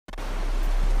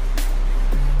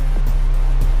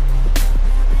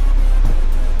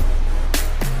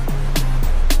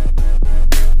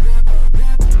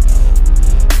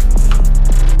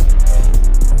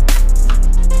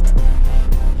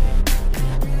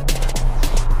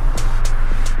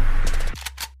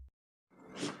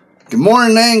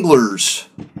morning, anglers.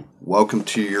 Welcome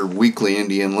to your weekly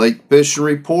Indian Lake Fishing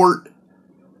Report,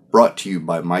 brought to you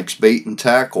by Mike's Bait and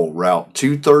Tackle, Route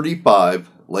 235,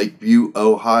 Lakeview,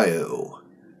 Ohio.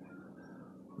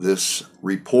 This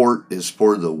report is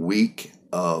for the week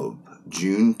of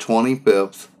June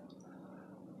 25th,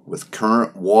 with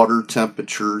current water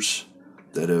temperatures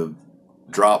that have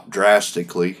dropped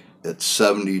drastically at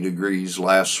 70 degrees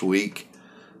last week.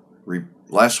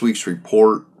 Last week's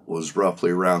report was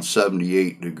roughly around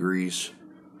 78 degrees.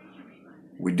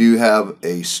 We do have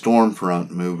a storm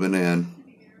front moving in,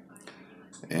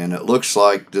 and it looks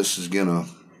like this is going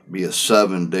to be a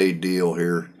 7-day deal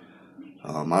here.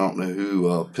 I don't know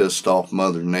who pissed off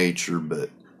Mother Nature, but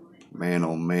man,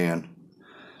 oh man.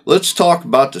 Let's talk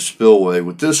about the spillway.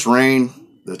 With this rain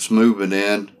that's moving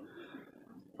in,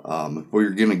 if we're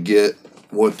going to get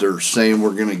what they're saying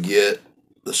we're going to get,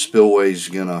 the spillway is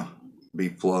going to be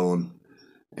flowing.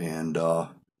 And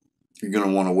you're going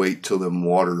to want to wait till them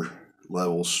water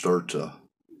levels start to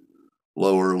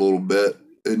lower a little bit,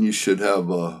 and you should have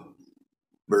a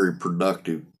very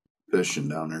productive fishing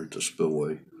down there at the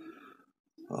spillway.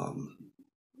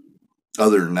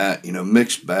 Other than that,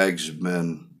 mixed bags have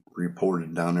been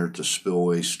reported down there at the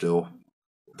spillway still.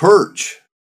 Perch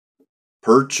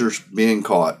are being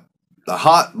caught. The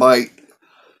hot bite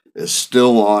is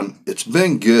still on. It's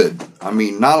been good. I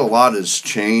mean, not a lot has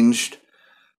changed.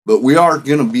 But we are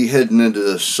going to be heading into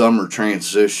the summer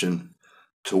transition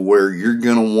to where you're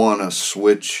going to want to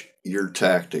switch your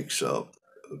tactics up,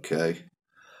 okay?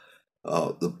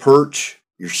 The perch,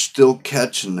 you're still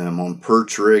catching them on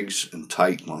perch rigs and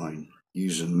tight line,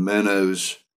 using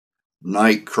minnows,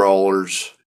 night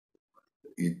crawlers.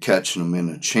 You're catching them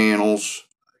in the channels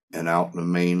and out in the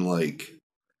main lake.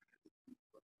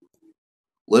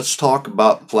 Let's talk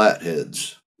about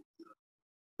flatheads.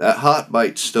 That hot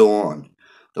bite's still on.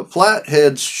 The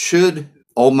flatheads should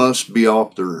almost be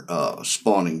off their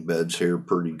spawning beds here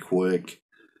pretty quick.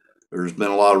 There's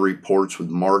been a lot of reports with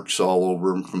marks all over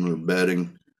them from their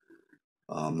bedding.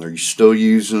 They're still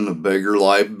using the bigger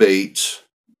live baits,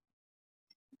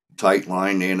 tight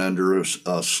line and under a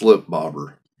slip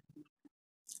bobber.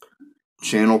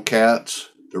 Channel cats,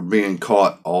 they're being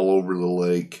caught all over the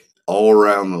lake, all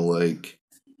around the lake,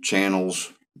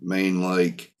 channels, main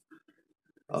lake.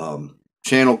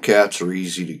 Channel cats are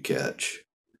easy to catch.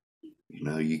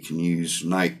 You can use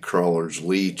night crawlers,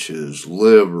 leeches,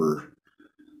 liver,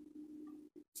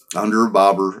 under a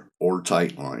bobber, or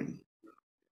tight line.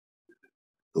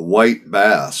 The white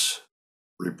bass,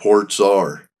 reports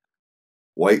are,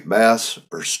 white bass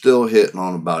are still hitting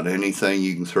on about anything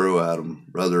you can throw at them,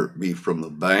 whether it be from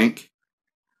the bank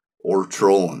or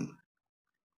trolling.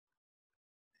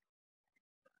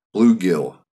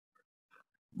 Bluegill.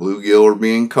 Bluegill are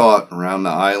being caught around the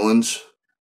islands,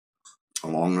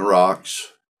 along the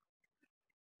rocks,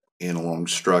 and along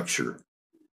structure,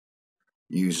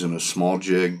 using a small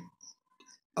jig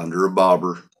under a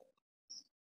bobber,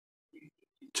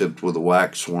 tipped with a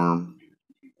wax worm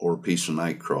or a piece of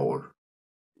night crawler.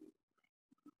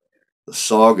 The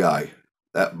saugeye,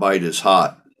 that bite is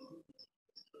hot.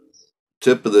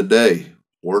 Tip of the day,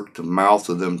 work the mouth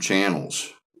of them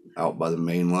channels out by the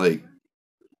main lake.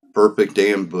 Perfect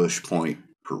ambush point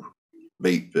for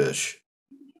bait fish.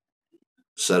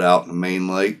 Set out in the main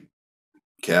lake,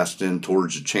 cast in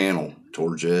towards the channel,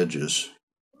 towards the edges.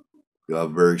 You'll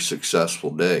have a very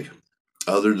successful day.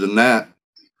 Other than that,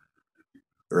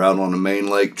 they're out on the main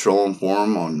lake trolling for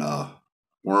them on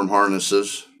worm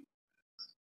harnesses.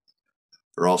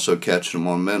 They're also catching them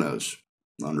on minnows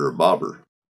under a bobber.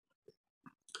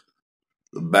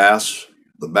 The bass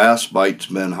bite's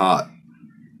been hot.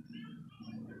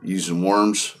 Using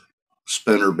worms,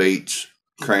 spinner baits,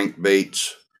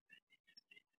 crankbaits.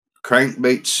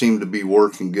 Crankbaits seem to be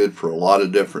working good for a lot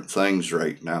of different things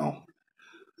right now.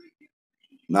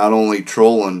 Not only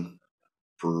trolling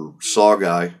for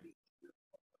saugeye,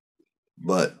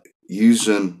 but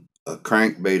using a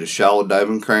crankbait, a shallow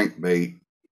diving crankbait,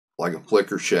 like a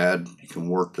flicker shad. You can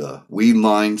work the weed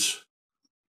lines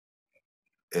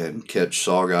and catch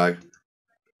saugeye. You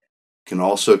can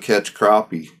also catch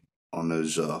crappie on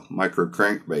those micro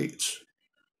crankbaits.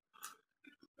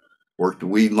 Work the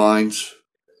weed lines,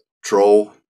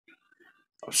 troll.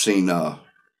 I've seen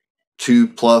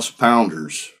 2+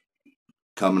 pounders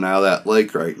coming out of that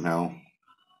lake right now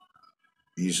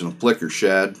using a flicker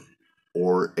shad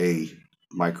or a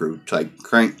micro type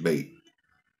crankbait.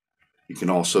 You can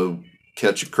also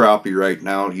catch a crappie right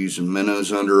now using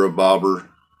minnows under a bobber,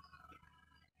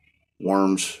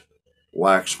 worms,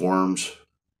 wax worms.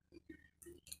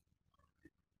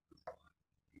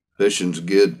 Fishing's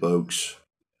good, folks.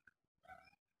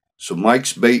 So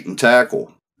Mike's Bait and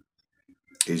Tackle,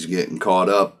 he's getting caught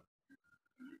up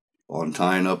on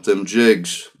tying up them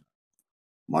jigs.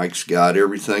 Mike's got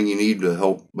everything you need to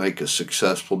help make a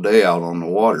successful day out on the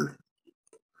water.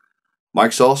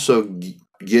 Mike's also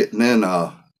getting in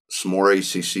some more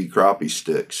ACC crappie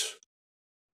sticks.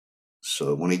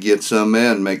 So when he gets them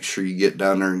in, make sure you get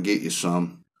down there and get you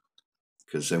some,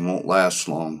 because they won't last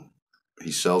long.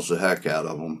 He sells the heck out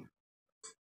of them.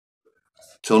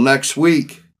 Till next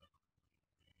week,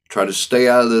 try to stay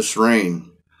out of this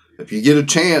rain. If you get a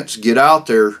chance, get out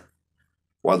there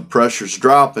while the pressure's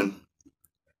dropping.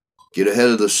 Get ahead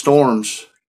of the storms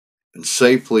and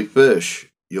safely fish.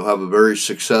 You'll have a very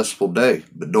successful day,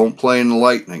 but don't play in the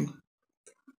lightning.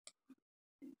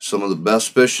 Some of the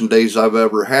best fishing days I've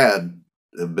ever had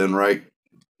have been right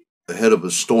ahead of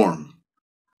a storm.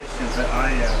 I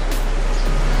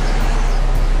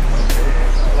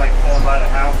like pulling by the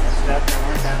house and stuff. There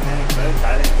weren't that many boats.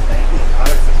 I didn't think. I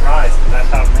was surprised because I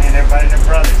thought, man, everybody and their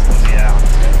brothers